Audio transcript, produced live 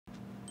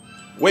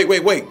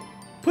Wait.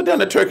 Put down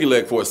the turkey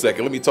leg for a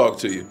second. Let me talk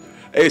to you.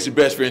 Hey, it's your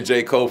best friend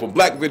J. Cole from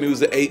Black Good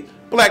News at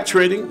 8, Black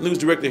Trending, news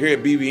director here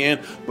at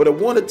BVN. But I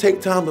want to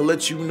take time to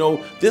let you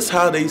know this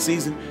holiday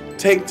season,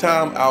 take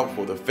time out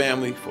for the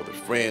family, for the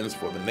friends,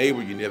 for the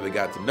neighbor you never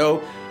got to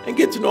know, and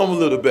get to know them a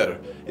little better.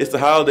 It's the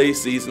holiday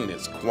season,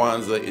 it's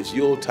Kwanzaa, it's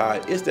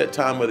Yuletide, it's that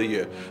time of the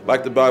year.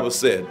 Like the Bible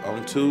said,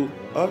 unto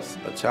us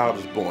a child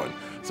is born.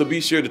 So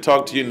be sure to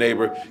talk to your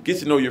neighbor, get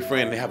to know your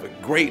friend, and have a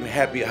great and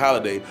happy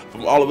holiday.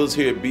 From all of us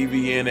here at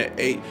BVN at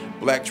 8,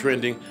 Black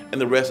Trending, and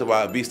the rest of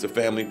our Vista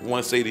family, we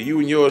want to say to you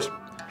and yours,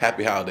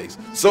 happy holidays.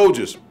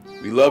 Soldiers,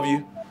 we love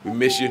you, we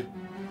miss you,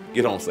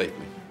 get home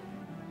safely.